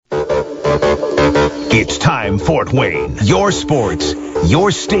It's time, Fort Wayne. Your sports,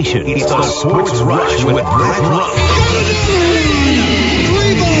 your station. It's the Sports Rush with Brett Rump.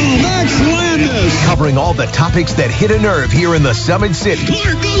 Max Landis. Covering all the topics that hit a nerve here in the Summit City.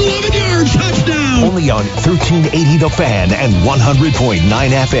 Clark, 11 yards, touchdown. Only on 1380 The Fan and 100.9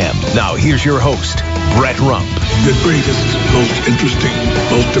 FM. Now here's your host, Brett Rump. The greatest, most interesting,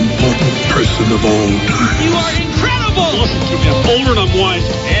 most important person of all time. You are incredible! Listen to me, I'm older and I'm wise.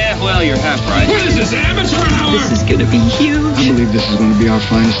 Yeah, well, you're half right. What is this, amateur hour? This is gonna be huge. I believe this is going to be our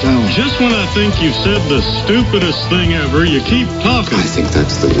finest hour. Just when I think you've said the stupidest thing ever, you keep talking. I think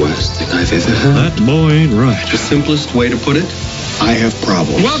that's the worst thing I've ever heard. That boy ain't right. The simplest way to put it, I have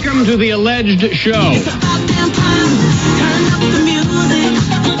problems. Welcome to the alleged show. It's about damn time. Turn up the music.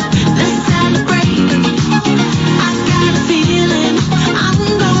 Let's celebrate. I got a feeling I'm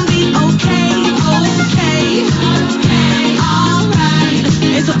gonna be okay. All right.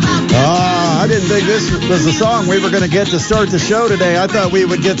 It's about I didn't think this was the song we were going to get to start the show today. I thought we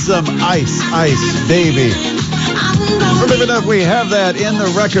would get some Ice, Baby. I don't even know if we have that in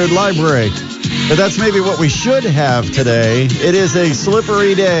the record library. But that's maybe what we should have today. It is a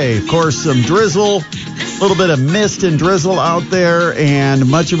slippery day. Of course, some drizzle, a little bit of mist and drizzle out there, and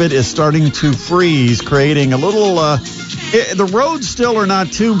much of it is starting to freeze, creating a little... the roads still are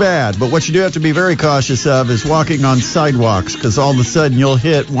not too bad, but what you do have to be very cautious of is walking on sidewalks, because all of a sudden you'll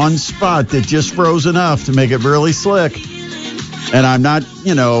hit one spot that just froze enough to make it really slick. And I'm not,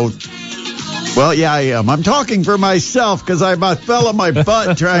 well, yeah, I am. I'm talking for myself because I about fell on my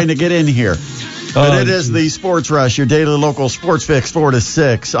butt trying to get in here. But it is the Sports Rush, your daily local sports fix, 4 to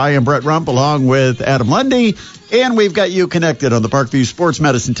 6. I am Brett Rump along with Adam Lundy, and we've got you connected on the Parkview Sports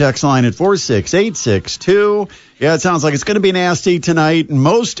Medicine text line at 46862. Yeah, it sounds like it's going to be nasty tonight.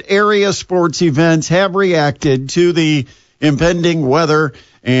 Most area sports events have reacted to the impending weather,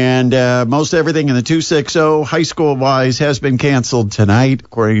 and most everything in the 260 high school-wise has been canceled tonight,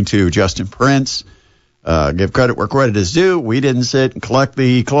 according to Justin Prince. Give credit where credit is due. We didn't sit and collect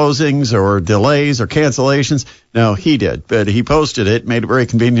the closings or delays or cancellations. No, he did. But he posted it, made it very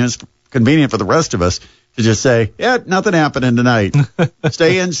convenient for the rest of us to just say, yeah, nothing happening tonight.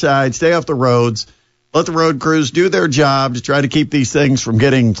 Stay inside, stay off the roads, let the road crews do their job to try to keep these things from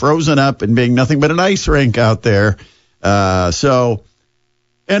getting frozen up and being nothing but an ice rink out there. So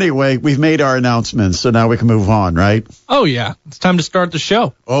anyway, we've made our announcements, so now we can move on, right? Oh, yeah. It's time to start the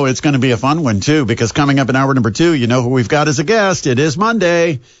show. Oh, it's going to be a fun one, too, because coming up in hour number 2, you know who we've got as a guest. It is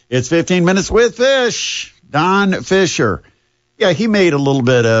Monday. It's 15 Minutes with Fish. Don Fisher. Yeah, he made a little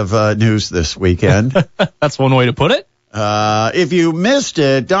bit of news this weekend. That's one way to put it. If you missed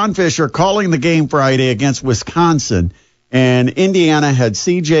it, Don Fisher calling the game Friday against Wisconsin, and Indiana had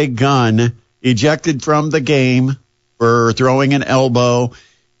C.J. Gunn ejected from the game for throwing an elbow.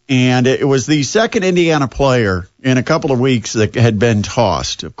 And it was the second Indiana player in a couple of weeks that had been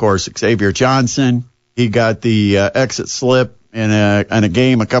tossed. Of course, Xavier Johnson, he got the exit slip in a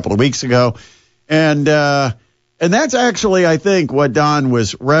game a couple of weeks ago. And that's actually, I think, what Don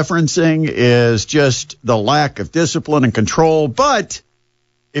was referencing is just the lack of discipline and control. But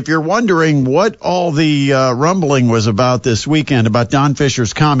if you're wondering what all the rumbling was about this weekend, about Don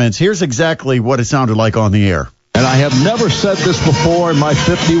Fisher's comments, here's exactly what it sounded like on the air. And I have never said this before in my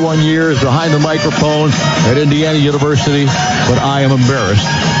 51 years behind the microphone at Indiana University, but I am embarrassed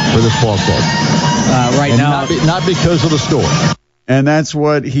for this ball club. Right now, not because of the score. And that's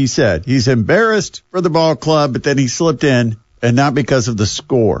what he said. He's embarrassed for the ball club, but then he slipped in, and not because of the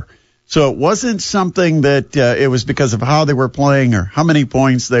score. So it wasn't something that it was because of how they were playing or how many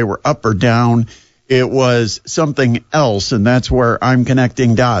points they were up or down. It was something else, and that's where I'm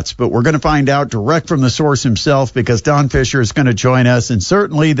connecting dots. But we're going to find out direct from the source himself, because Don Fisher is going to join us, and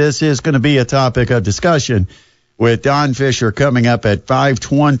certainly this is going to be a topic of discussion with Don Fisher coming up at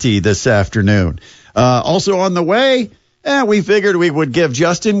 5:20 this afternoon. Also on the way, we figured we would give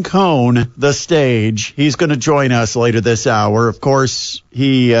Justin Cohn the stage. He's going to join us later this hour. Of course,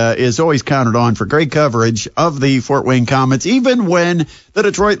 he is always counted on for great coverage of the Fort Wayne Komets, even when the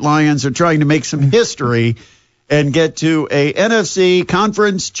Detroit Lions are trying to make some history and get to a NFC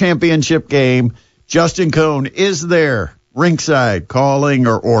Conference Championship game. Justin Cohn is there, ringside, calling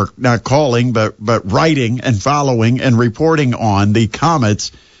or not calling, but writing and following and reporting on the Komets.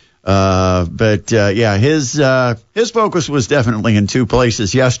 His focus was definitely in two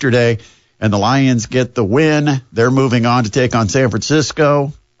places yesterday, and the Lions get the win. They're moving on to take on San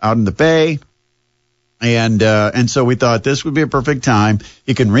Francisco out in the Bay. And so we thought this would be a perfect time.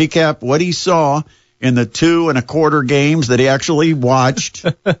 He can recap what he saw in the 2 1/4 games that he actually watched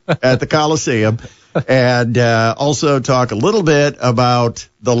at the Coliseum, and also talk a little bit about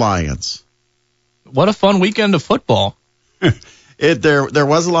the Lions. What a fun weekend of football. There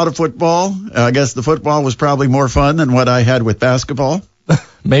was a lot of football. I guess the football was probably more fun than what I had with basketball.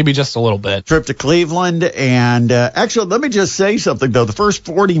 Maybe just a little bit. Trip to Cleveland, and actually, let me just say something though. The first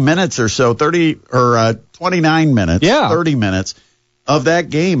 40 minutes or so, 29 minutes, 30 minutes of that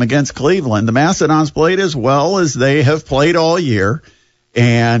game against Cleveland, the Mastodons played as well as they have played all year,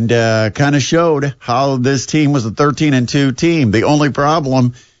 and kind of showed how this team was a 13-2 team. The only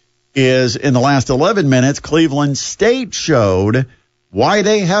problem is in the last 11 minutes, Cleveland State showed why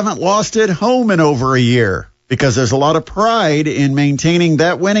they haven't lost at home in over a year, because there's a lot of pride in maintaining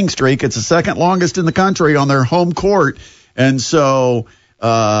that winning streak. It's the second longest in the country on their home court. And so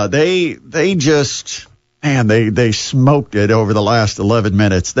they just, man, they smoked it over the last 11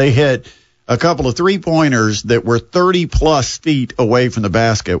 minutes. They hit a couple of three-pointers that were 30-plus feet away from the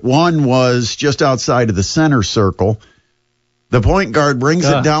basket. One was just outside of the center circle. The point guard brings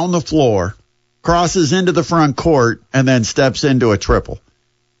it down the floor, crosses into the front court, and then steps into a triple.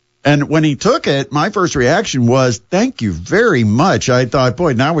 And when he took it, my first reaction was, thank you very much. I thought,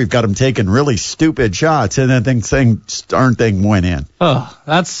 boy, now we've got him taking really stupid shots, and then darn thing went in. Oh,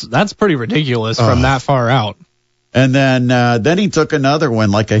 that's pretty ridiculous from that far out. And then he took another one,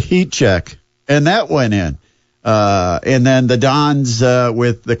 like a heat check, and that went in. And then the Dons,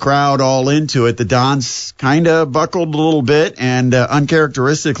 with the crowd all into it, the Dons kind of buckled a little bit and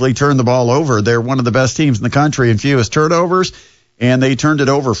uncharacteristically turned the ball over. They're one of the best teams in the country in fewest turnovers, and they turned it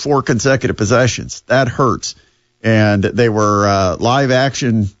over 4 consecutive possessions. That hurts. And they were live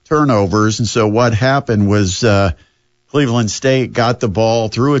action turnovers, and so what happened was Cleveland State got the ball,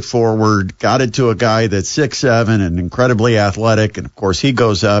 threw it forward, got it to a guy that's 6'7" and incredibly athletic, and of course he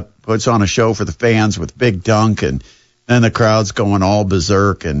goes up, puts on a show for the fans with big dunk, and then the crowd's going all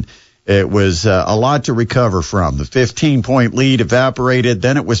berserk, and it was a lot to recover from. The 15-point lead evaporated.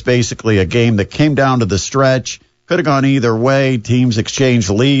 Then it was basically a game that came down to the stretch. Could have gone either way. Teams exchanged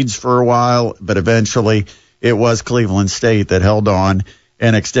leads for a while, but eventually it was Cleveland State that held on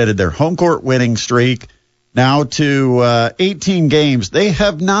and extended their home court winning streak now to 18 games. They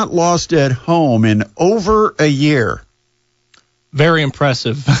have not lost at home in over a year. Very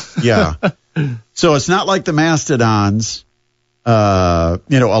impressive. Yeah. So it's not like the Mastodons, a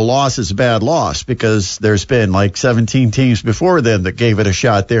loss is a bad loss, because there's been like 17 teams before them that gave it a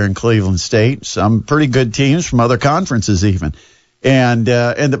shot there in Cleveland State. Some pretty good teams from other conferences even. But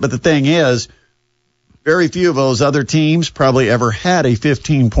the thing is, very few of those other teams probably ever had a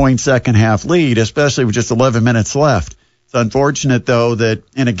 15-point second half lead, especially with just 11 minutes left. It's unfortunate, though, that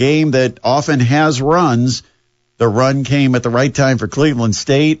in a game that often has runs, the run came at the right time for Cleveland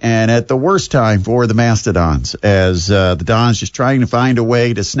State and at the worst time for the Mastodons, as the Dons just trying to find a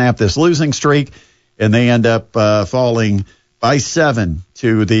way to snap this losing streak, and they end up falling by 7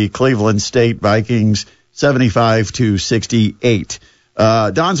 to the Cleveland State Vikings, 75-68.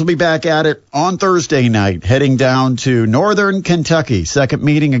 Dons will be back at it on Thursday night, heading down to Northern Kentucky. Second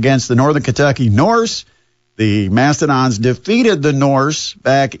meeting against the Northern Kentucky Norse. The Mastodons defeated the Norse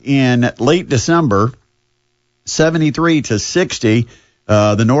back in late December, 73-60.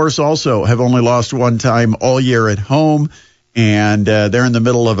 The Norse also have only lost one time all year at home, and they're in the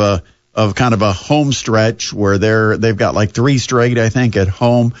middle of kind of a home stretch where they've got like 3 straight, I think, at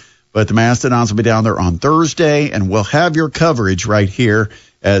home. But the Mastodons will be down there on Thursday, and we'll have your coverage right here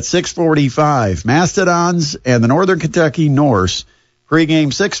at 6:45. Mastodons and the Northern Kentucky Norse.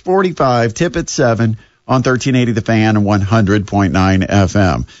 Pregame 6:45, tip at 7 on 1380 The Fan and 100.9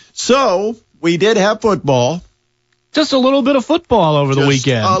 FM. So we did have football. Just a little bit of football over the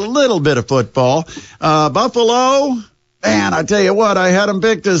weekend. A little bit of football. Buffalo, man, I tell you what, I had them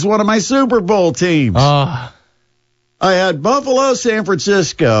picked as one of my Super Bowl teams. I had Buffalo, San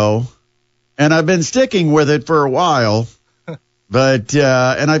Francisco, and I've been sticking with it for a while. But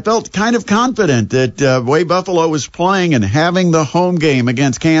and I felt kind of confident that the way Buffalo was playing and having the home game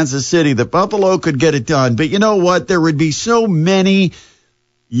against Kansas City, that Buffalo could get it done. But you know what? There would be so many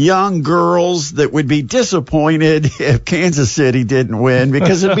young girls that would be disappointed if Kansas City didn't win,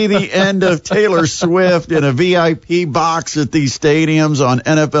 because it'd be the end of Taylor Swift in a VIP box at these stadiums on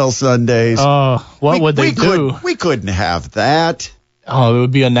NFL Sundays. What would they do? We couldn't have that. Oh, it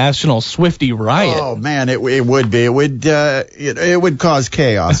would be a national Swiftie riot. Oh man, it would be. It would cause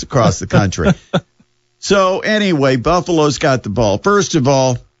chaos across the country. So anyway, Buffalo's got the ball. First of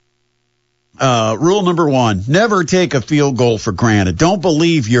all, rule number 1, never take a field goal for granted. Don't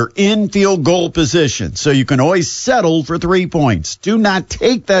believe you're in field goal position, so you can always settle for 3 points. Do not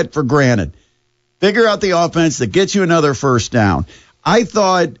take that for granted. Figure out the offense that gets you another first down. I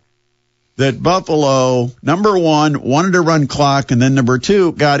thought that Buffalo, number 1, wanted to run clock, and then number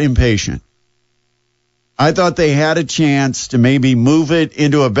 2, got impatient. I thought they had a chance to maybe move it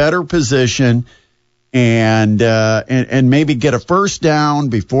into a better position and maybe get a first down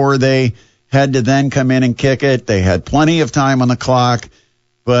before they had to then come in and kick it. They had plenty of time on the clock,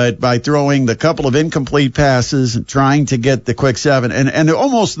 but by throwing the couple of incomplete passes and trying to get the quick 7, and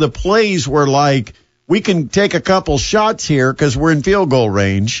almost the plays were like, we can take a couple shots here because we're in field goal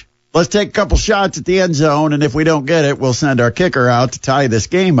range. Let's take a couple shots at the end zone, and if we don't get it, we'll send our kicker out to tie this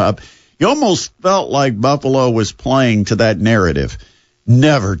game up. You almost felt like Buffalo was playing to that narrative.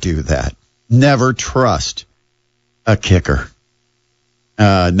 Never do that. Never trust a kicker.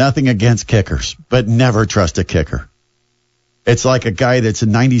 Nothing against kickers, but never trust a kicker. It's like a guy that's a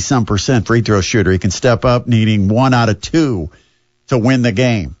 90-some% free throw shooter. He can step up needing 1 out of 2 to win the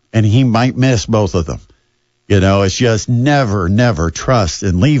game, and he might miss both of them. You know, it's just never trust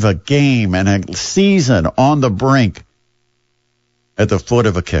and leave a game and a season on the brink at the foot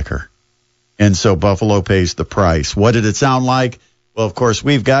of a kicker. And so Buffalo pays the price. What did it sound like? Well, of course,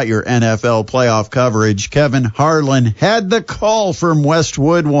 we've got your NFL playoff coverage. Kevin Harlan had the call from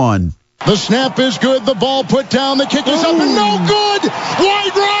Westwood One. The snap is good. The ball put down. The kick is up and no good.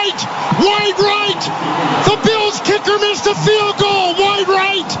 Wide right. Wide right. The Bills kicker missed a field goal. Wide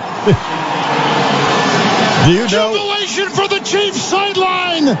right. Do you know? Jubilation for the Chiefs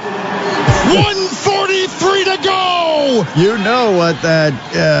sideline. 1:43 to go. You know what that,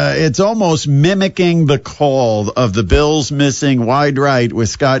 it's almost mimicking the call of the Bills missing wide right with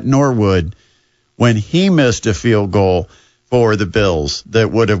Scott Norwood when he missed a field goal for the Bills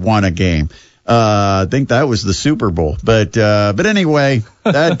that would have won a game. I think that was the Super Bowl. But anyway,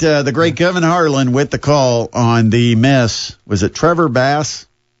 that the great Kevin Harlan with the call on the miss. Was it Trevor Bass?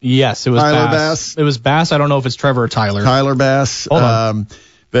 Yes, it was Tyler Bass. It was Bass. I don't know if it's Trevor or Tyler. Tyler Bass. Hold on.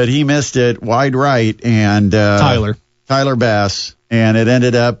 But he missed it wide right, and Tyler Bass, and it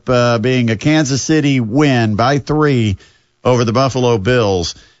ended up being a Kansas City win by 3 over the Buffalo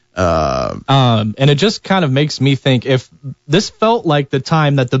Bills. And it just kind of makes me think, if this felt like the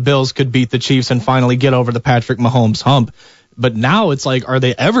time that the Bills could beat the Chiefs and finally get over the Patrick Mahomes hump, but now it's like, are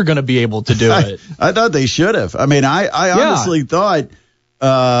they ever going to be able to do it? I thought they should have. I mean, I honestly thought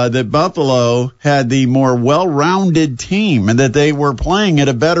that Buffalo had the more well-rounded team and that they were playing at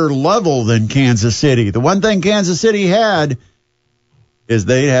a better level than Kansas City. The one thing Kansas City had is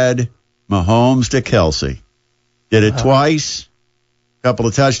they had Mahomes to Kelsey. Did it twice. A couple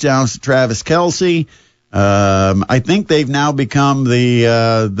of touchdowns to Travis Kelsey. I think they've now become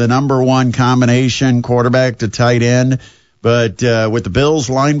the number one combination quarterback to tight end. But with the Bills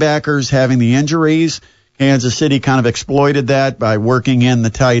linebackers having the injuries, Kansas City kind of exploited that by working in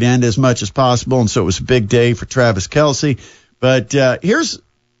the tight end as much as possible, and so it was a big day for Travis Kelsey. But here's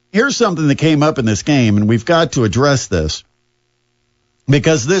something that came up in this game, and we've got to address this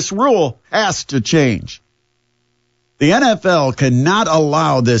because this rule has to change. The NFL cannot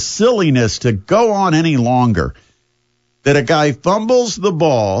allow this silliness to go on any longer, that a guy fumbles the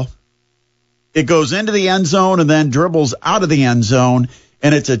ball, it goes into the end zone, and then dribbles out of the end zone,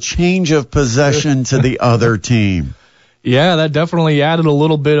 and it's a change of possession to the other team. Yeah, that definitely added a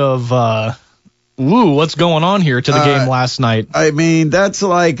little bit of, what's going on here to the game last night. I mean, that's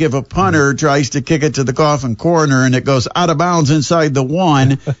like if a punter tries to kick it to the coffin corner and it goes out of bounds inside the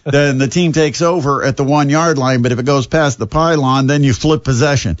 1, then the team takes over at the 1-yard line. But if it goes past the pylon, then you flip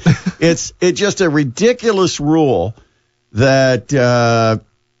possession. It's just a ridiculous rule that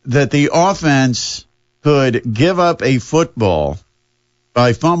the offense could give up a football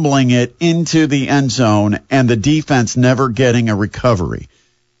by fumbling it into the end zone and the defense never getting a recovery.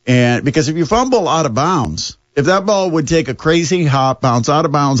 And because if you fumble out of bounds, if that ball would take a crazy hop, bounce out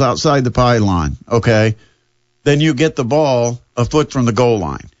of bounds outside the pylon, okay, then you get the ball a foot from the goal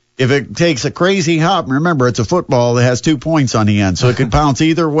line. If it takes a crazy hop, remember, it's a football that has 2 points on the end, so it could bounce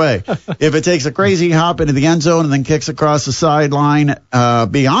either way. If it takes a crazy hop into the end zone and then kicks across the sideline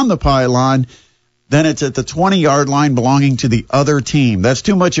beyond the pylon, then it's at the 20-yard line belonging to the other team. That's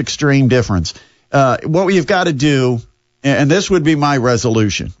too much extreme difference. What we've got to do, and this would be my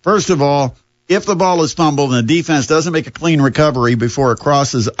resolution, first of all, if the ball is fumbled and the defense doesn't make a clean recovery before it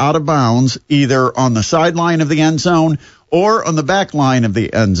crosses out of bounds, either on the sideline of the end zone or on the back line of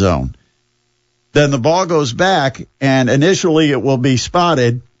the end zone, then the ball goes back, and initially it will be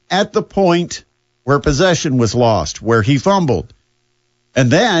spotted at the point where possession was lost, where he fumbled. And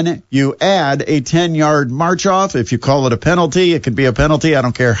then you add a 10-yard march-off. If you call it a penalty, it could be a penalty. I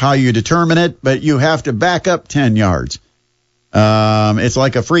don't care how you determine it, but you have to back up 10 yards. It's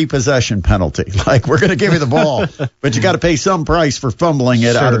like a free possession penalty. Like, we're going to give you the ball, but you got to pay some price for fumbling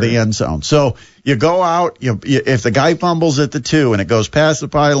it out of the end zone. So you go out, if the guy fumbles at the 2 and it goes past the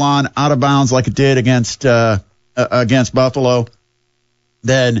pylon, out of bounds like it did against Buffalo,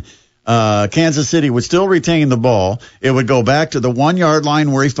 then Kansas City would still retain the ball. It would go back to the 1 yard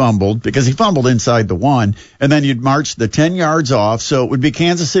line where he fumbled, because he fumbled inside the 1, and then you'd march the 10 yards off. So it would be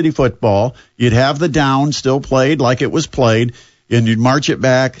Kansas City football. You'd have the down still played like it was played, and you'd march it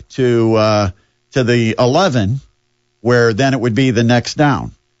back to the 11, where then it would be the next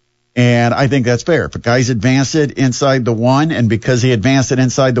down. And I think that's fair. If a guy's advanced it inside the 1, and because he advanced it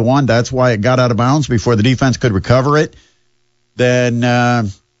inside the 1, that's why it got out of bounds before the defense could recover it, then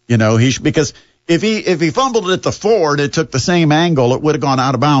because if he fumbled it at the 4 and it took the same angle, it would have gone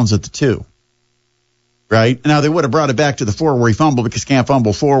out of bounds at the 2. Right? Now, they would have brought it back to the 4 where he fumbled, because you can't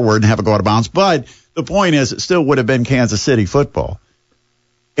fumble forward and have it go out of bounds. But the point is, it still would have been Kansas City football.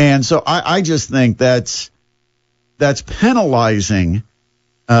 And so I just think that's penalizing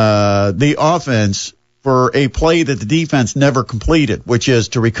the offense for a play that the defense never completed, which is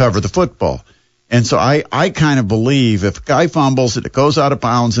to recover the football. And so I kind of believe if a guy fumbles it, it goes out of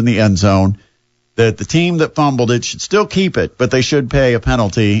bounds in the end zone, that the team that fumbled it should still keep it, but they should pay a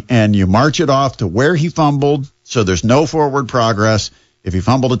penalty, and you march it off to where he fumbled, so there's no forward progress. If he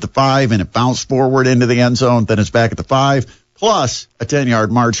fumbled at the 5 and it bounced forward into the end zone, then it's back at the 5, plus a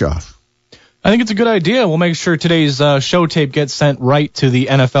 10-yard march off. I think it's a good idea. We'll make sure today's show tape gets sent right to the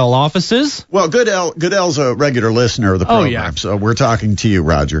NFL offices. Well, Goodell's a regular listener of the program, so we're talking to you,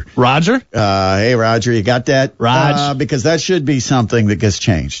 Roger. Roger? Hey, Roger, you got that? Raj. Because that should be something that gets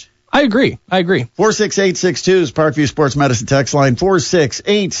changed. I agree. 46862 is Parkview Sports Medicine text line,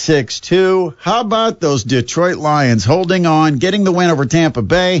 46862. How about those Detroit Lions holding on, getting the win over Tampa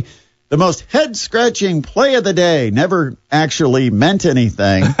Bay? The most head-scratching play of the day. Never actually meant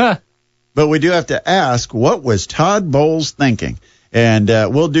anything. But we do have to ask, what was Todd Bowles thinking? And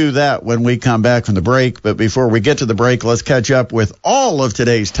we'll do that when we come back from the break. But before we get to the break, let's catch up with all of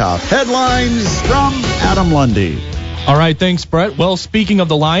today's top headlines from Adam Lundy. All right, thanks, Brett. Well, speaking of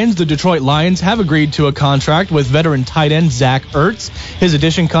the Lions, the Detroit Lions have agreed to a contract with veteran tight end Zach Ertz. His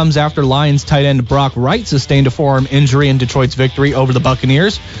addition comes after Lions tight end Brock Wright sustained a forearm injury in Detroit's victory over the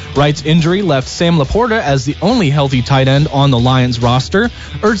Buccaneers. Wright's injury left Sam Laporta as the only healthy tight end on the Lions roster.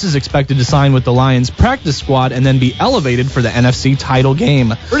 Ertz is expected to sign with the Lions practice squad and then be elevated for the NFC title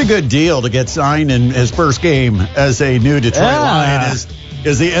game. Pretty good deal to get signed in his first game as a new Detroit Lion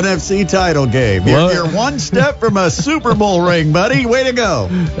is the NFC title game. You're one step from a Super Bowl ring, buddy. Way to go.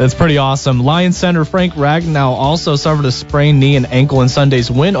 That's pretty awesome. Lions center Frank Ragnow also suffered a sprained knee and ankle in Sunday's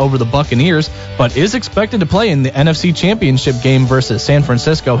win over the Buccaneers, but is expected to play in the NFC Championship game versus San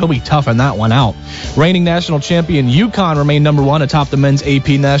Francisco. He'll be tough on that one out. Reigning national champion UConn remained number 1 atop the men's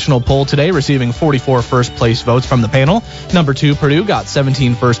AP national poll today, receiving 44 first-place votes from the panel. Number 2, Purdue got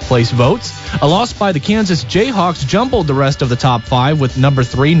 17 first-place votes. A loss by the Kansas Jayhawks jumbled the rest of the top 5, with number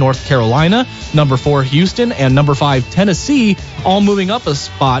 3, North Carolina, number 4, Houston, and number 5, Tennessee, all moving up a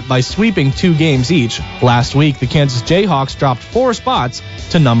spot by sweeping 2 games each. Last week, the Kansas Jayhawks dropped 4 spots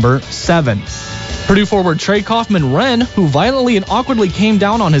to number 7. Purdue forward Trey Kaufman-Renn, who violently and awkwardly came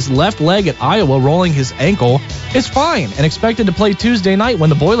down on his left leg at Iowa, rolling his ankle, is fine and expected to play Tuesday night when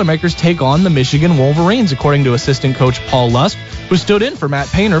the Boilermakers take on the Michigan Wolverines, according to assistant coach Paul Lusk, who stood in for Matt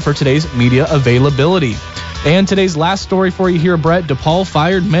Painter for today's media availability. And today's last story for you here, Brett. DePaul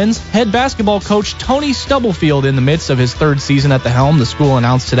fired men's head basketball coach Tony Stubblefield in the midst of his 3rd season at the helm, the school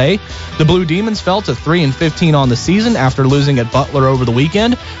announced today. The Blue Demons fell to 3-15 on the season after losing at Butler over the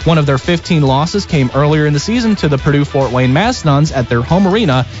weekend. One of their 15 losses came earlier in the season to the Purdue Fort Wayne Mastodons at their home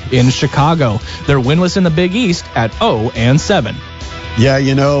arena in Chicago. They're winless in the Big East at 0-7. Yeah,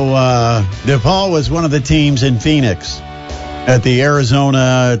 DePaul was one of the teams in Phoenix at the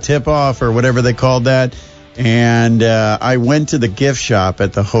Arizona tip-off or whatever they called that. And I went to the gift shop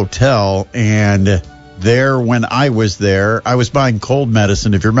at the hotel, and there, when I was there, I was buying cold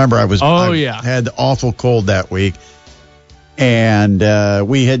medicine. If you remember, I had awful cold that week. And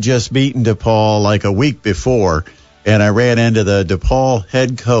we had just beaten DePaul like a week before. And I ran into the DePaul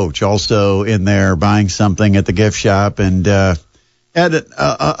head coach also in there buying something at the gift shop, and had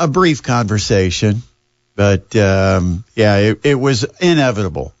a brief conversation. But, it was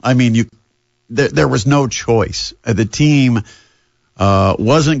inevitable. I mean, there was no choice. The team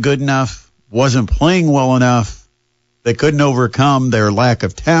wasn't good enough, wasn't playing well enough. They couldn't overcome their lack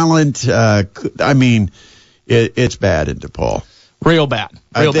of talent. It's bad in DePaul. Real bad.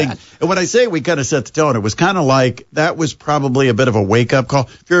 And when I say we kind of set the tone, it was kind of like that was probably a bit of a wake-up call.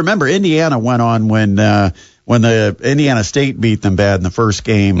 If you remember, Indiana went on when when the Indiana State beat them bad in the first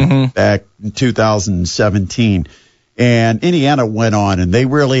game back in 2017. And Indiana went on, and they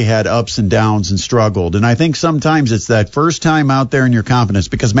really had ups and downs and struggled. And I think sometimes it's that first time out there in your confidence,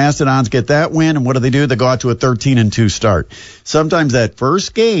 because Mastodons get that win, and what do? They go out to a 13-2 start. Sometimes that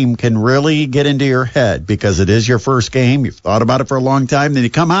first game can really get into your head because it is your first game. You've thought about it for a long time. Then you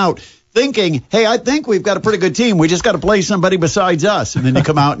come out thinking, hey, I think we've got a pretty good team. We just got to play somebody besides us. And then you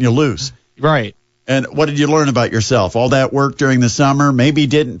come out and you lose. Right. And what did you learn about yourself? All that work during the summer maybe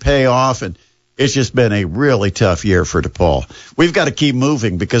didn't pay off, and it's just been a really tough year for DePaul. We've got to keep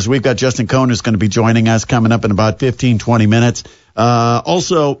moving because we've got Justin Cohn who's going to be joining us coming up in about 15, 20 minutes.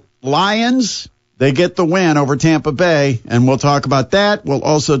 Also, Lions, they get the win over Tampa Bay, and we'll talk about that. We'll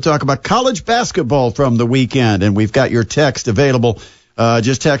also talk about college basketball from the weekend, and we've got your text available.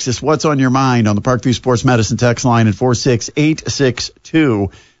 Just text us what's on your mind on the Parkview Sports Medicine text line at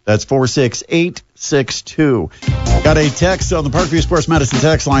 46862. That's 46862. Got a text on the Parkview Sports Medicine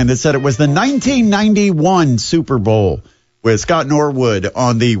text line that said it was the 1991 Super Bowl with Scott Norwood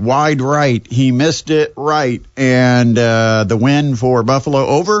on the wide right. He missed it right, and the win for Buffalo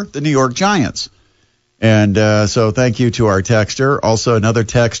over the New York Giants. And so thank you to our texter. Also, another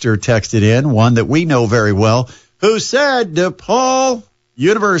texter texted in, one that we know very well, who said DePaul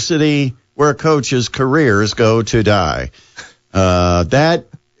University, where coaches' careers go to die. I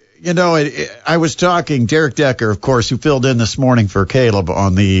was talking, Derek Decker, of course, who filled in this morning for Caleb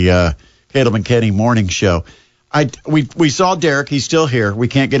on the Caleb and Kenny morning show. We saw Derek. He's still here. We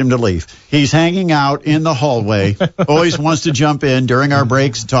can't get him to leave. He's hanging out in the hallway. Always wants to jump in during our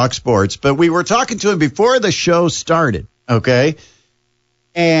breaks and talk sports. But we were talking to him before the show started, okay?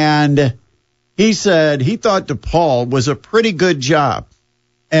 And he said he thought DePaul was a pretty good job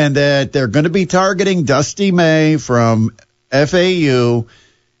and that they're going to be targeting Dusty May from FAU.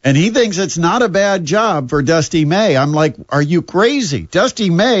 And he thinks it's not a bad job for Dusty May. I'm like, are you crazy?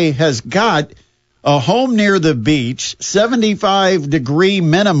 Dusty May has got a home near the beach, 75-degree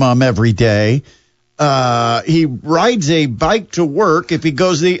minimum every day. He rides a bike to work. If he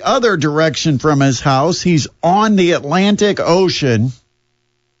goes the other direction from his house, he's on the Atlantic Ocean.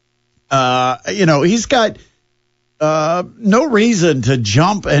 He's got no reason to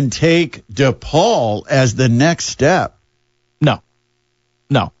jump and take DePaul as the next step.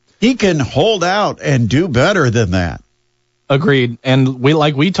 No. He can hold out and do better than that. Agreed. And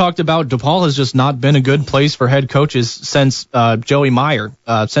we talked about, DePaul has just not been a good place for head coaches since Joey Meyer.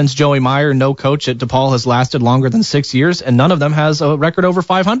 Since Joey Meyer, no coach at DePaul has lasted longer than 6 years, and none of them has a record over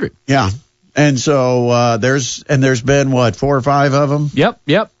 500. Yeah. And so there's been, 4 or 5 of them? Yep.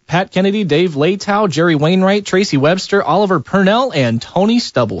 Pat Kennedy, Dave Leitao, Jerry Wainwright, Tracy Webster, Oliver Purnell, and Tony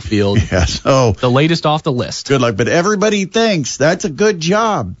Stubblefield. Yeah, so the latest off the list. Good luck. But everybody thinks that's a good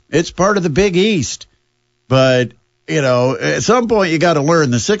job. It's part of the Big East. But, at some point you got to learn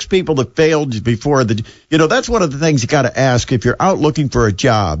the 6 people that failed before that's one of the things you got to ask if you're out looking for a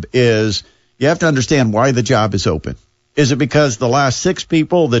job is you have to understand why the job is open. Is it because the last 6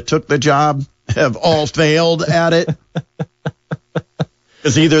 people that took the job have all failed at it?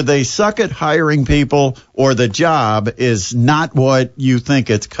 Because either they suck at hiring people or the job is not what you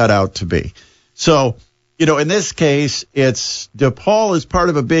think it's cut out to be. So, in this case, it's DePaul is part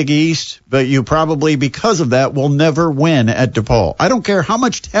of a Big East, but you probably, because of that, will never win at DePaul. I don't care how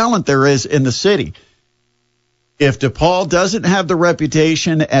much talent there is in the city. If DePaul doesn't have the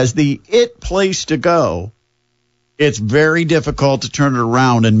reputation as the it place to go, it's very difficult to turn it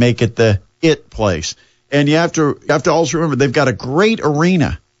around and make it the it place. And you have to also remember they've got a great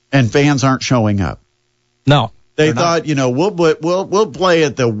arena, and fans aren't showing up. No, they thought we'll play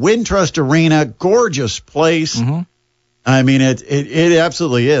at the Wintrust Arena, gorgeous place. Mm-hmm. I mean it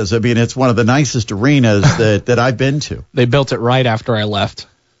absolutely is. I mean it's one of the nicest arenas that I've been to. They built it right after I left.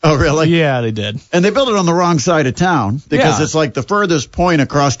 Oh, really? Yeah, they did. And they built it on the wrong side of town because it's like the furthest point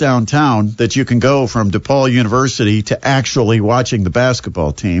across downtown that you can go from DePaul University to actually watching the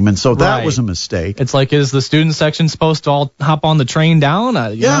basketball team. And so that was a mistake. It's like, is the student section supposed to all hop on the train down?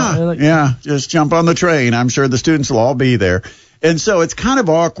 Just jump on the train. I'm sure the students will all be there. And so it's kind of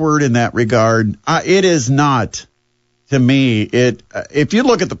awkward in that regard. It is not, to me, if you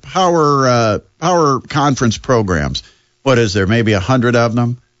look at the power conference programs, what is there, maybe 100 of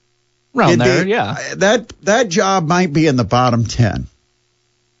them? Around there, yeah. That job might be in the bottom 10.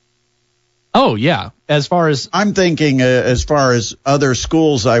 Oh, yeah. As far as I'm thinking, as far as other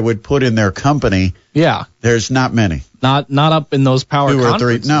schools I would put in their company, yeah, there's not many. Not up in those power 2 or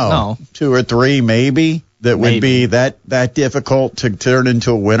 3. No, 2 or 3 maybe that would be that difficult to turn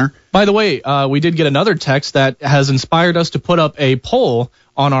into a winner. By the way, we did get another text that has inspired us to put up a poll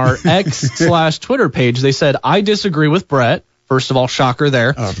on our X/Twitter page. They said, I disagree with Brett. First of all, shocker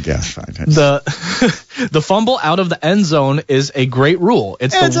there. Oh, yes. The fumble out of the end zone is a great rule.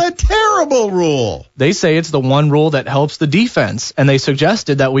 It's a terrible rule. They say it's the one rule that helps the defense, and they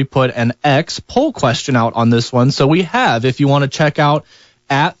suggested that we put an X poll question out on this one. So we have, if you want to check out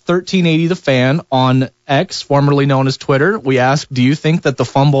at 1380 The Fan on X, formerly known as Twitter, we asked, do you think that the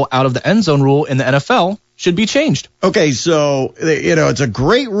fumble out of the end zone rule in the NFL should be changed? Okay, so, it's a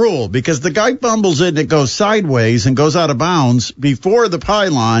great rule because the guy fumbles it and it goes sideways and goes out of bounds. Before the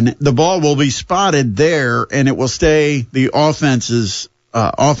pylon, the ball will be spotted there and it will stay the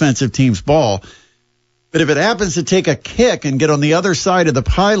offensive team's ball. But if it happens to take a kick and get on the other side of the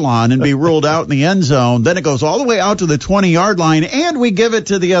pylon and be ruled out in the end zone, then it goes all the way out to the 20-yard line and we give it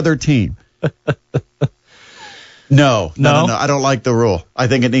to the other team. No. I don't like the rule. I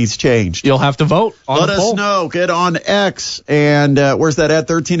think it needs changed. You'll have to vote on the poll. Let us know. Get on X. And where's that at?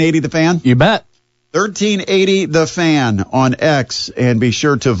 1380 The Fan? You bet. 1380 The Fan on X. And be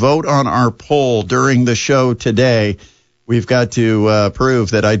sure to vote on our poll during the show today. We've got to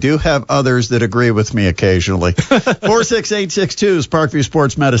prove that I do have others that agree with me occasionally. 46862 is Parkview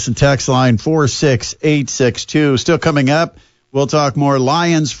Sports Medicine text line, 46862. Still coming up, we'll talk more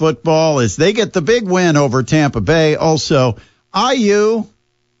Lions football as they get the big win over Tampa Bay. Also, IU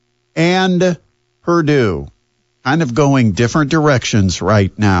and Purdue kind of going different directions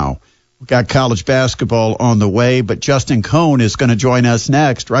right now. We've got college basketball on the way, but Justin Cohn is going to join us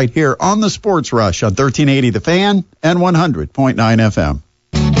next right here on the Sports Rush on 1380 The Fan and 100.9 FM.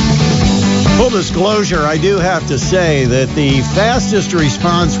 Full disclosure, I do have to say that the fastest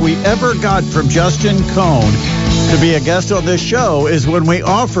response we ever got from Justin Cohn to be a guest on this show is when we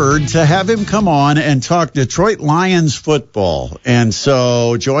offered to have him come on and talk Detroit Lions football. And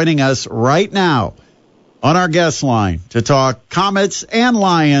so joining us right now on our guest line to talk Comets and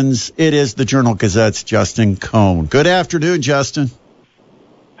Lions, it is the Journal-Gazette's Justin Cohn. Good afternoon, Justin.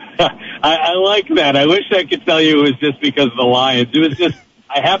 I like that. I wish I could tell you it was just because of the Lions. It was just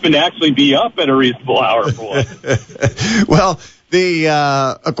I happened to actually be up at a reasonable hour for once. Well,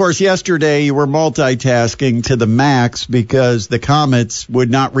 of course, yesterday you were multitasking to the max because the Comets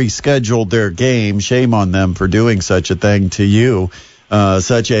would not reschedule their game. Shame on them for doing such a thing to you.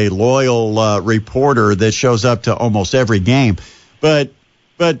 Such a loyal reporter that shows up to almost every game. But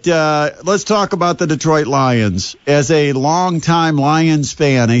let's talk about the Detroit Lions. As a longtime Lions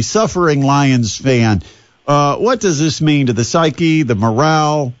fan, a suffering Lions fan, what does this mean to the psyche, the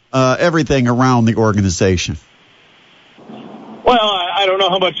morale, everything around the organization? Well, I don't know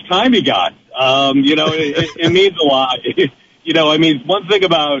how much time you got. It means a lot. One thing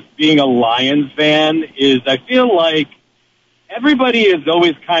about being a Lions fan is I feel like everybody has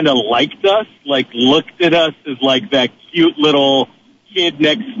always kind of liked us, like looked at us as like that cute little kid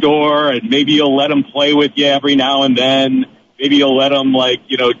next door, and maybe you'll let them play with you every now and then. Maybe you'll let them,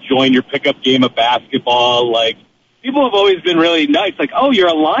 join your pickup game of basketball. Like, people have always been really nice. Like, oh, you're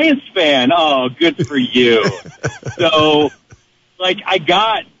a Lions fan. Oh, good for you. So, I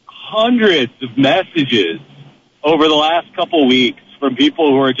got hundreds of messages over the last couple weeks from people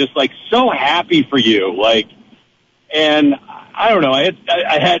who are just, so happy for you. And I don't know.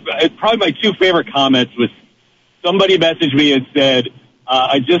 I had probably my two favorite comments was somebody messaged me and said,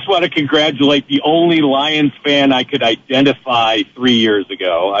 I just want to congratulate the only Lions fan I could identify 3 years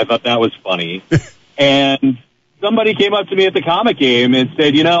ago. I thought that was funny. And somebody came up to me at the Comic game and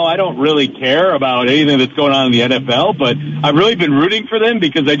said, I don't really care about anything that's going on in the NFL, but I've really been rooting for them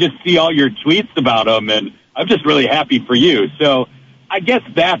because I just see all your tweets about them, and I'm just really happy for you. So I guess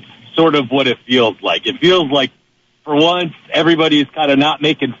that's sort of what it feels like. It feels like, for once, everybody's kind of not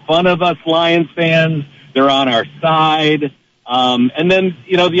making fun of us Lions fans. They're on our side. And then,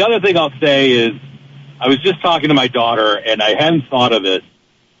 the other thing I'll say is I was just talking to my daughter, and I hadn't thought of it.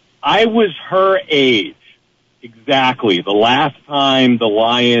 I was her age exactly the last time the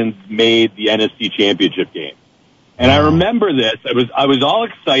Lions made the NFC Championship game. And I remember this. I was all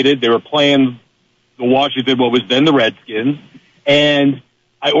excited. They were playing the Washington, what was then the Redskins, and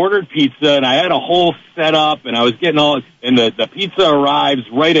I ordered pizza, and I had a whole setup, and I was getting all, and the pizza arrives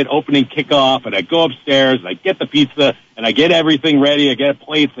right at opening kickoff, and I go upstairs, and I get the pizza, and I get everything ready, I get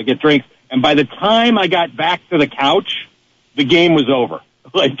plates, I get drinks, and by the time I got back to the couch, the game was over.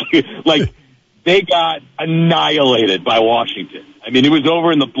 They got annihilated by Washington. I mean, it was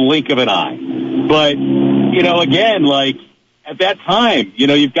over in the blink of an eye. But, again, at that time,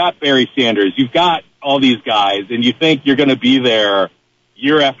 you've got Barry Sanders, you've got all these guys, and you think you're going to be there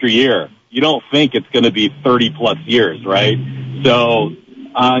year after year. You don't think it's going to be 30-plus years, right? So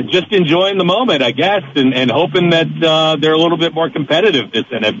just enjoying the moment, I guess, and hoping that they're a little bit more competitive this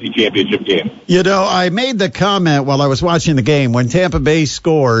NFC Championship game. You know, I made the comment while I was watching the game when Tampa Bay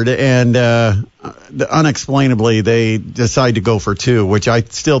scored, and unexplainably they decide to go for two, which I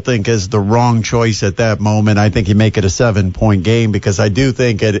still think is the wrong choice at that moment. I think you make it a 7-point game because I do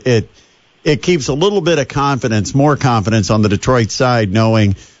think it keeps a little bit of confidence, more confidence on the Detroit side,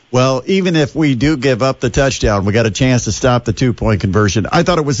 knowing, well, even if we do give up the touchdown, we got a chance to stop the 2-point conversion. I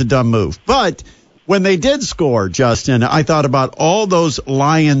thought it was a dumb move. But when they did score, Justin, I thought about all those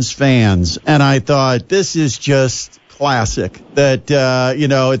Lions fans, and I thought this is just classic. That,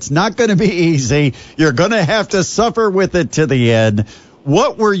 it's not going to be easy. You're going to have to suffer with it to the end.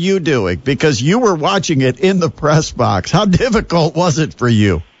 What were you doing? Because you were watching it in the press box. How difficult was it for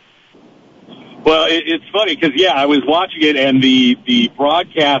you? Well, it's funny because, I was watching it, and the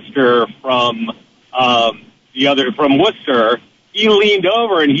broadcaster from from Worcester, he leaned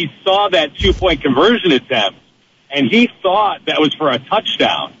over and he saw that 2-point conversion attempt, and he thought that was for a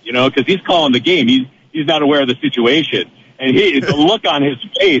touchdown, because he's calling the game. He's not aware of the situation. And the look on his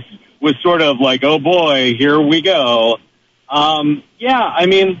face was sort of like, oh, boy, here we go. You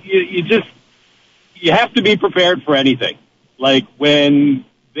have to be prepared for anything. Like when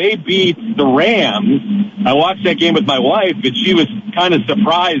they beat the Rams, I watched that game with my wife, and she was kind of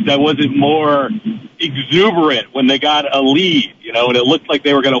surprised I wasn't more exuberant when they got a lead, and it looked like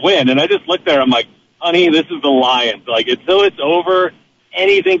they were going to win. And I just looked there, I'm like, honey, this is the Lions. Like, until it's over,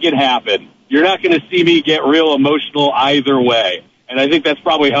 anything can happen. You're not going to see me get real emotional either way. And I think that's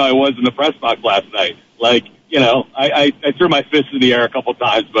probably how I was in the press box last night. Like, I threw my fist in the air a couple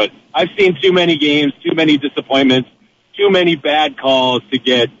times, but I've seen too many games, too many disappointments, too many bad calls to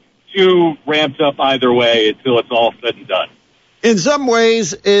get too ramped up either way until it's all said and done. In some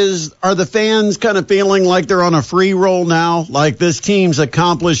ways, are the fans kind of feeling like they're on a free roll now? Like this team's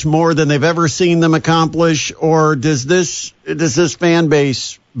accomplished more than they've ever seen them accomplish? Or does this fan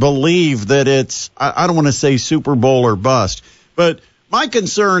base believe that it's, I don't want to say Super Bowl or bust, but my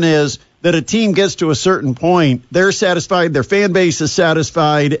concern is that a team gets to a certain point, they're satisfied, their fan base is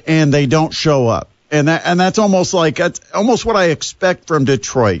satisfied, and they don't show up. And that's almost what I expect from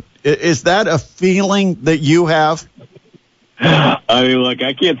Detroit. Is that a feeling that you have? I mean, look,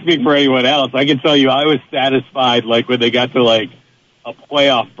 I can't speak for anyone else. I can tell you I was satisfied, like, when they got to, like, a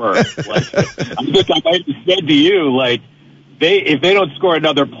playoff berth. Like, I think I might have said to you, like, if they don't score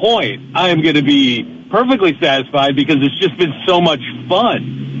another point, I am going to be perfectly satisfied because it's just been so much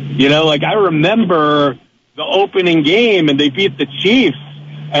fun. Like, I remember the opening game, and they beat the Chiefs.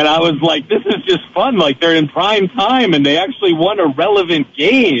 And I was like, this is just fun. Like, they're in prime time, and they actually won a relevant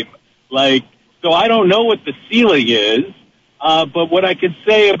game. Like, so I don't know what the ceiling is. But what I could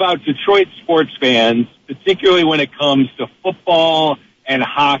say about Detroit sports fans, particularly when it comes to football and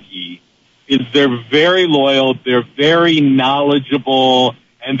hockey, is they're very loyal, they're very knowledgeable,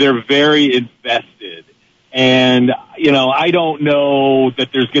 and they're very invested. And, I don't know that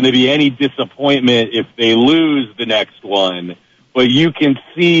there's going to be any disappointment if they lose the next one. But you can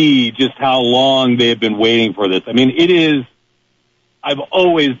see just how long they have been waiting for this. I mean, I've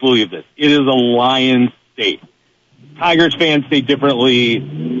always believed this. It is a Lions state. Tigers fans say differently.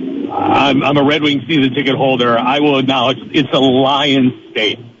 I'm a Red Wings season ticket holder. I will acknowledge it's a Lions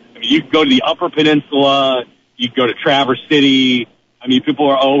state. I mean, you can go to the Upper Peninsula. You can go to Traverse City. I mean, people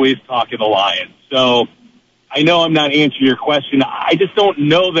are always talking the Lions. So I know I'm not answering your question. I just don't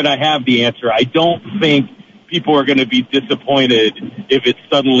know that I have the answer. I don't think people are going to be disappointed if it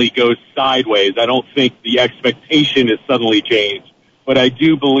suddenly goes sideways. I don't think the expectation is suddenly changed. But I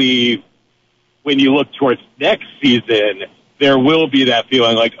do believe when you look towards next season, there will be that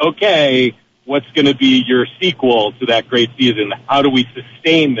feeling like, okay, what's going to be your sequel to that great season? How do we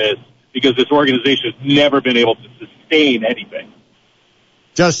sustain this? Because this organization has never been able to sustain anything.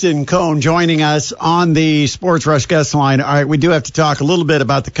 Justin Cohn joining us on the Sports Rush guest line. All right, we do have to talk a little bit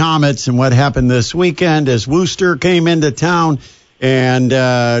about the Comets and what happened this weekend as Worcester came into town, and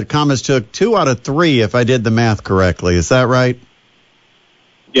Comets took 2 out of 3, if I did the math correctly. Is that right?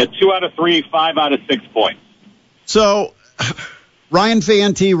 Yeah, 2 out of 3, 5 out of 6 points. So Ryan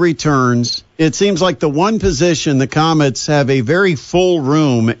Fanti returns. It seems like the one position the Comets have a very full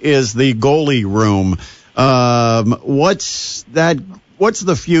room is the goalie room. What's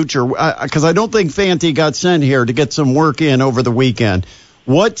the future? Because I don't think Fanti got sent here to get some work in over the weekend.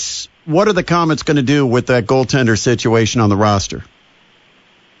 What are the Comets going to do with that goaltender situation on the roster?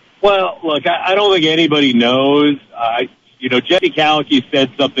 Well, look, I don't think anybody knows. Jesse Kalicki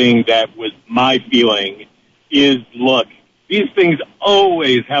said something that was my feeling is, look, these things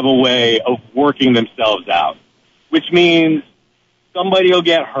always have a way of working themselves out, which means somebody will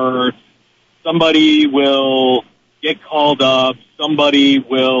get hurt, somebody will get called up, somebody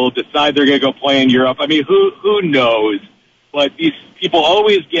will decide they're going to go play in Europe. I mean, who knows? But these people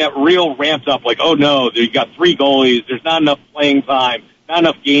always get real ramped up, like, oh no, you got 3 goalies, there's not enough playing time, not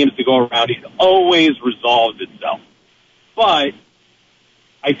enough games to go around. It always resolves itself. But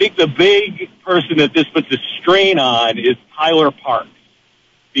I think the big person that this puts a strain on is Tyler Parks,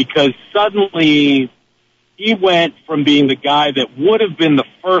 because suddenly he went from being the guy that would have been the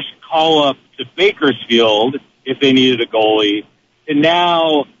first call-up to Bakersfield if they needed a goalie, and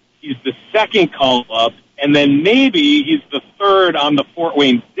now he's the second call-up, and then maybe he's the third on the Fort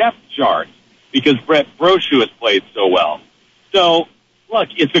Wayne depth chart because Brett Brochu has played so well. So, look,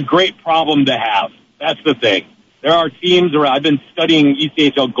 it's a great problem to have. That's the thing. There are teams around. I've been studying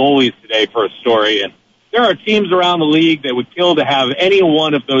ECHL goalies today for a story, and there are teams around the league that would kill to have any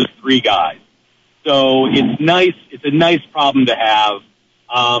one of those 3 guys. So it's nice. It's a nice problem to have.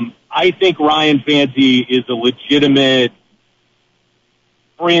 I think Ryan Fanti is a legitimate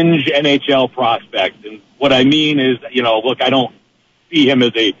fringe NHL prospect. And what I mean is, look, I don't see him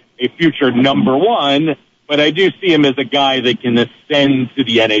as a future number 1, but I do see him as a guy that can ascend to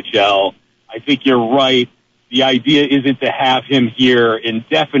the NHL. I think you're right. The idea isn't to have him here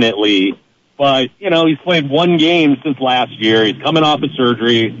indefinitely, but, he's played 1 game since last year. He's coming off of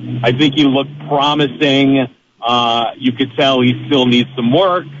surgery. I think he looked promising. You could tell he still needs some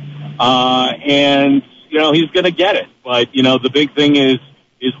work. And, he's going to get it. But, the big thing is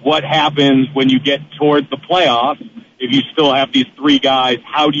what happens when you get towards the playoffs. If you still have these 3 guys,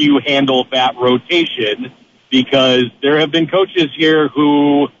 how do you handle that rotation? Because there have been coaches here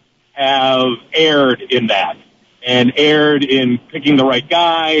who have erred in that and erred in picking the right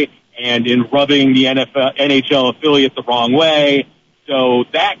guy and in rubbing the NHL affiliate the wrong way. So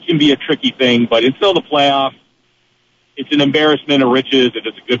that can be a tricky thing, but until the playoffs, it's an embarrassment of riches, and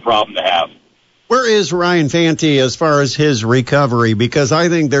it's a good problem to have. Where is Ryan Fanti as far as his recovery? Because I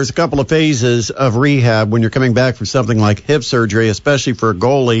think there's a couple of phases of rehab when you're coming back from something like hip surgery, especially for a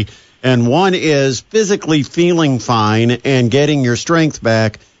goalie. And one is physically feeling fine and getting your strength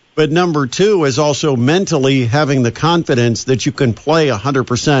back. But number 2 is also mentally having the confidence that you can play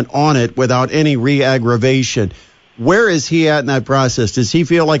 100% on it without any re-aggravation. Where is he at in that process? Does he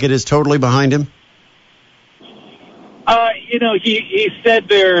feel like it is totally behind him? He said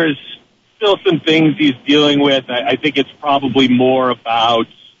there's still some things he's dealing with. I think it's probably more about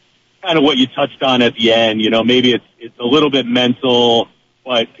kind of what you touched on at the end. Maybe it's a little bit mental,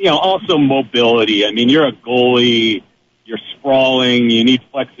 but, also mobility. I mean, you're a goalie, you're sprawling, you need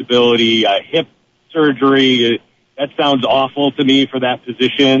flexibility, hip surgery. That sounds awful to me for that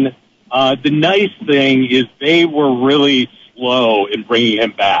position. The nice thing is they were really slow in bringing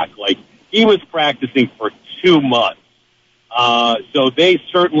him back. Like, he was practicing for 2 months. So they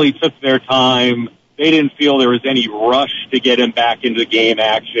certainly took their time. They didn't feel there was any rush to get him back into game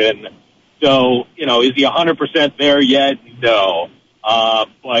action. So, is he 100% there yet? No.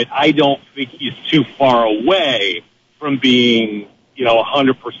 But I don't think he's too far away from being,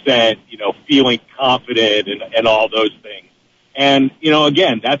 100%, feeling confident and all those things. And,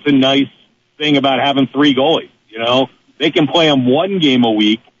 again, that's a nice thing about having 3 goalies. They can play him 1 game a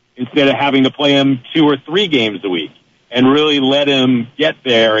week instead of having to play him 2 or 3 games a week and really let him get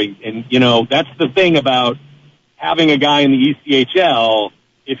there. And that's the thing about having a guy in the ECHL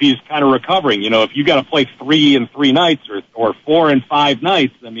if he's kind of recovering. If you got to play 3 and 3 nights or 4 and 5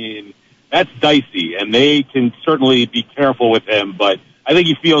 nights, I mean, that's dicey, and they can certainly be careful with him. But I think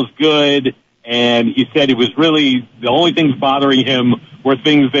he feels good, and he said it was really the only things bothering him were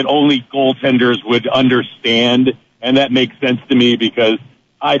things that only goaltenders would understand, and that makes sense to me because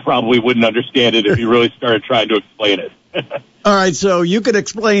I probably wouldn't understand it if he really started trying to explain it. All right, so you could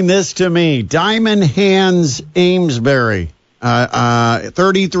explain this to me. Diamond Hands Amesbury,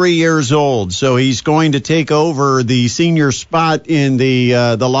 33 years old, so he's going to take over the senior spot in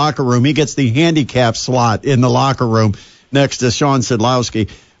the locker room. He gets the handicap slot in the locker room next to Sean Sidlowski.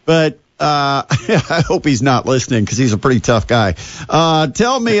 But I hope he's not listening because he's a pretty tough guy.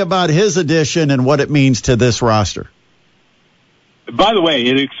 Tell me about his addition and what it means to this roster. By the way,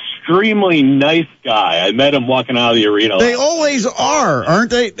 an extremely nice guy. I met him walking out of the arena. They always are, aren't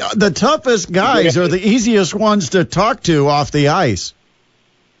they? The toughest guys are the easiest ones to talk to off the ice.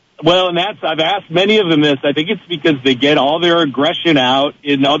 Well, and I've asked many of them this. I think it's because they get all their aggression out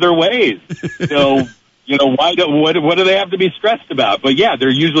in other ways. So, what do they have to be stressed about? But yeah, they're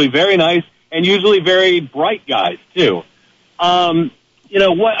usually very nice and usually very bright guys too.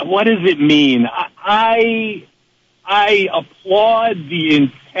 What does it mean? I applaud the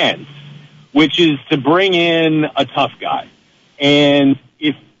intent, which is to bring in a tough guy. And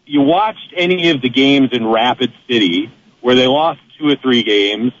if you watched any of the games in Rapid City where they lost 2 or 3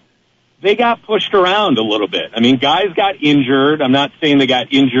 games, they got pushed around a little bit. I mean, guys got injured. I'm not saying they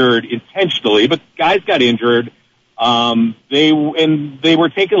got injured intentionally, but guys got injured. They were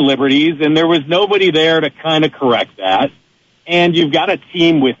taking liberties, and there was nobody there to kind of correct that. And you've got a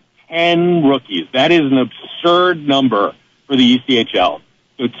team with 10 rookies. That is an absurd number for the ECHL.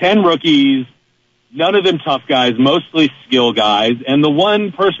 So 10 rookies, none of them tough guys, mostly skill guys. And the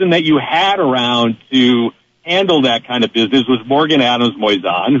one person that you had around to handle that kind of business was Morgan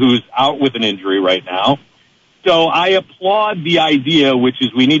Adams-Moisan, who's out with an injury right now. So I applaud the idea, which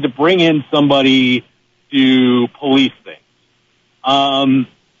is we need to bring in somebody to police things.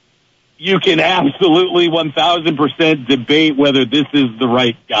 You can absolutely 1,000% debate whether this is the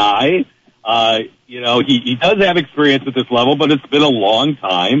right guy. He does have experience at this level, but it's been a long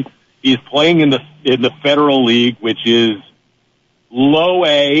time. He's playing in the Federal League, which is low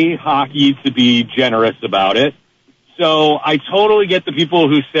A hockey, to be generous about it. So I totally get the people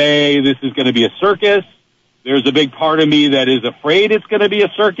who say this is going to be a circus. There's a big part of me that is afraid it's going to be a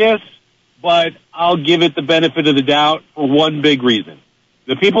circus, but I'll give it the benefit of the doubt for one big reason.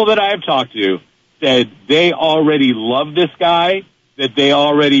 The people that I have talked to said they already love this guy, that they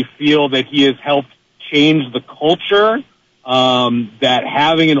already feel that he has helped change the culture, that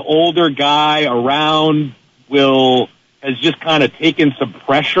having an older guy around has just kind of taken some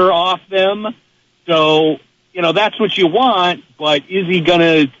pressure off them. So, that's what you want, but is he going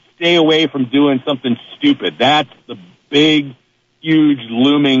to stay away from doing something stupid? That's the big, huge,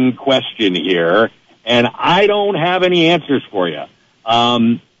 looming question here, and I don't have any answers for you.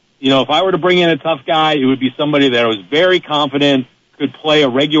 If I were to bring in a tough guy, it would be somebody that I was very confident could play a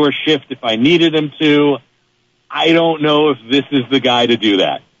regular shift if I needed him to. I don't know if this is the guy to do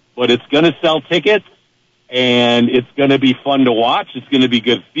that, but it's going to sell tickets, and it's going to be fun to watch. It's going to be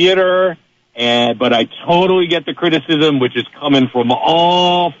good theater, but I totally get the criticism, which is coming from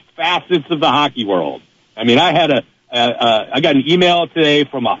all facets of the hockey world. I mean, I got an email today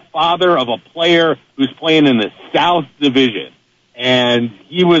from a father of a player who's playing in the South Division, and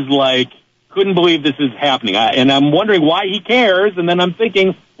he was like, couldn't believe this is happening. And I'm wondering why he cares, and then I'm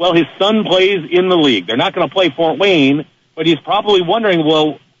thinking, well, his son plays in the league. They're not going to play Fort Wayne, but he's probably wondering,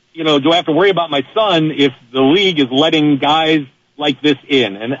 well, do I have to worry about my son if the league is letting guys like this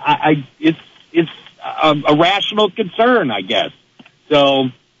in? And it's a rational concern, I guess. So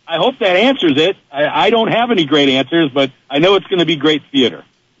I hope that answers it. I don't have any great answers, but I know it's going to be great theater.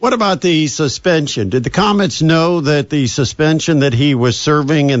 What about the suspension? Did the Comets know that the suspension that he was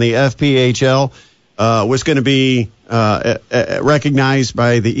serving in the FPHL was going to be recognized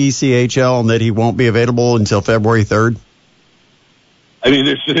by the ECHL and that he won't be available until February 3rd? I mean,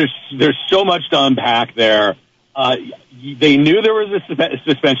 there's so much to unpack there. They knew there was a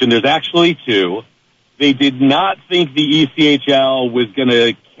suspension. There's actually 2. They did not think the ECHL was going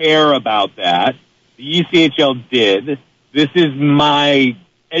to care about that. The ECHL did. This is my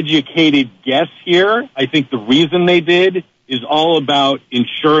educated guess here. I think the reason they did is all about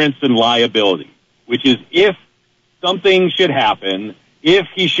insurance and liability, which is if something should happen, if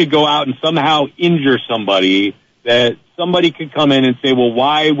he should go out and somehow injure somebody, that somebody could come in and say, well,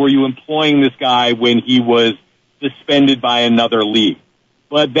 why were you employing this guy when he was suspended by another league?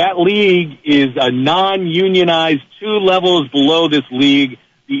 But that league is a non-unionized 2 levels below this league.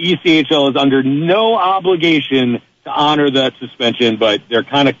 The ECHL is under no obligation to honor that suspension, but they're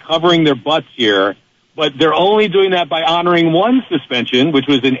kind of covering their butts here. But they're only doing that by honoring one suspension, which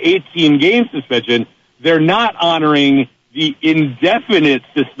was an 18-game suspension. They're not honoring the indefinite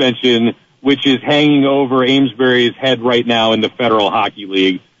suspension, which is hanging over Amesbury's head right now in the Federal Hockey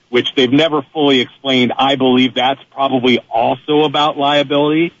League, which they've never fully explained. I believe that's probably also about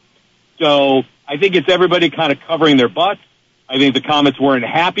liability. So I think it's everybody kind of covering their butts. I think the Comets weren't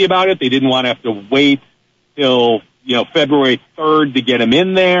happy about it. They didn't want to have to wait till February 3rd to get him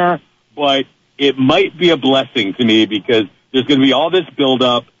in there, but it might be a blessing to me because there's going to be all this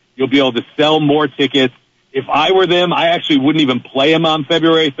buildup. You'll be able to sell more tickets. If I were them, I actually wouldn't even play him on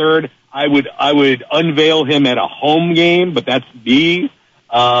February 3rd. I would unveil him at a home game, but that's me.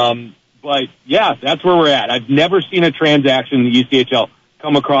 But yeah, that's where we're at. I've never seen a transaction in the ECHL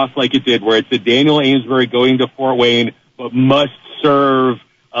come across like it did, where it's a Daniel Amesbury going to Fort Wayne, but must serve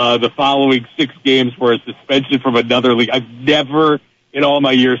the following 6 games for a suspension from another league. I've never in all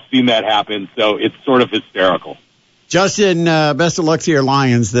my years seen that happen, so it's sort of hysterical. Justin, best of luck to your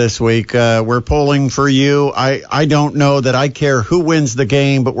Lions this week. We're pulling for you. I don't know that I care who wins the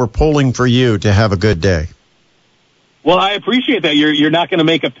game, but we're pulling for you to have a good day. Well, I appreciate that. You're not going to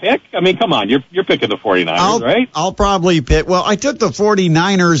make a pick? I mean, come on. You're picking the 49ers, right? I'll probably pick. Well, I took the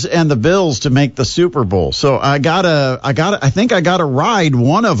 49ers and the Bills to make the Super Bowl. So I think I got to ride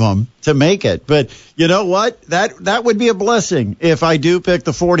one of them to make it. But you know what? That would be a blessing if I do pick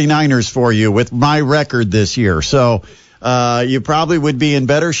the 49ers for you with my record this year. So you probably would be in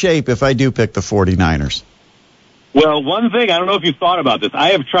better shape if I do pick the 49ers. Well, one thing, I don't know if you've thought about this. I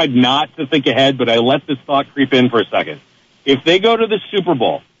have tried not to think ahead, but I let this thought creep in for a second. If they go to the Super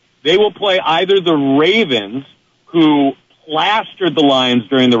Bowl, they will play either the Ravens, who plastered the Lions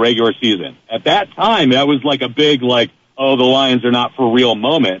during the regular season. At that time, that was like a big, the Lions are not for real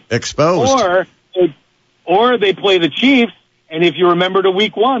moment. Exposed. Or they play the Chiefs, and if you remember to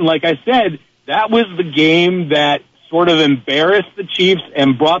week 1, like I said, that was the game that sort of embarrassed the Chiefs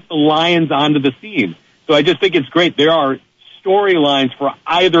and brought the Lions onto the scene. So I just think it's great. There are storylines for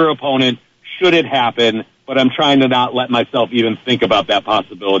either opponent should it happen, but I'm trying to not let myself even think about that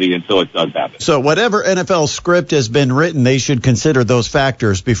possibility until it does happen. So whatever NFL script has been written, they should consider those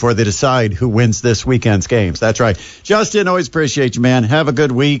factors before they decide who wins this weekend's games. That's right. Justin, always appreciate you, man. Have a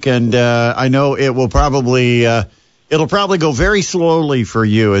good week, and I know it will probably it'll probably go very slowly for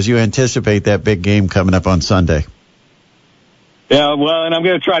you as you anticipate that big game coming up on Sunday. Yeah, well, and I'm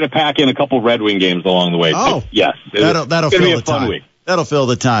going to try to pack in a couple Red Wing games along the way. Oh, yes. That'll fill the time. Week. That'll fill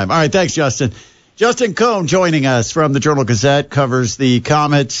the time. All right, thanks, Justin. Justin Cohn joining us from the Journal-Gazette, covers the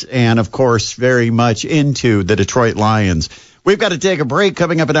Comets and, of course, very much into the Detroit Lions. We've got to take a break.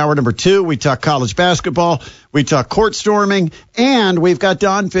 Coming up in hour number 2, we talk college basketball, we talk court storming, and we've got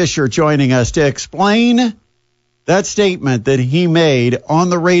Don Fisher joining us to explain that statement that he made on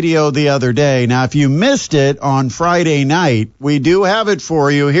the radio the other day. Now, if you missed it on Friday night, we do have it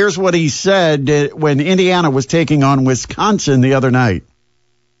for you. Here's what he said when Indiana was taking on Wisconsin the other night.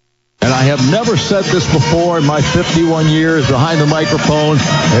 And I have never said this before in my 51 years behind the microphone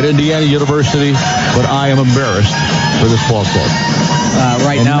at Indiana University, but I am embarrassed for this ball club.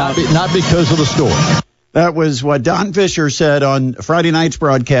 Not because of the story. That was what Don Fisher said on Friday night's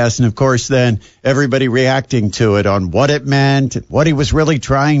broadcast, and, of course, then everybody reacting to it on what it meant, what he was really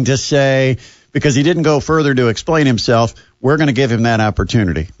trying to say, because he didn't go further to explain himself. We're going to give him that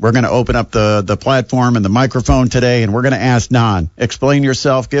opportunity. We're going to open up the platform and the microphone today, and we're going to ask Don, explain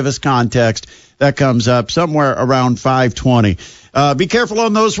yourself, give us context. That comes up somewhere around 5:20. Be careful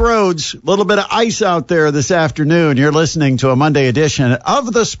on those roads. A little bit of ice out there this afternoon. You're listening to a Monday edition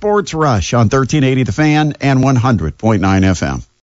of the Sports Rush on 1380 The Fan and 100.9 FM.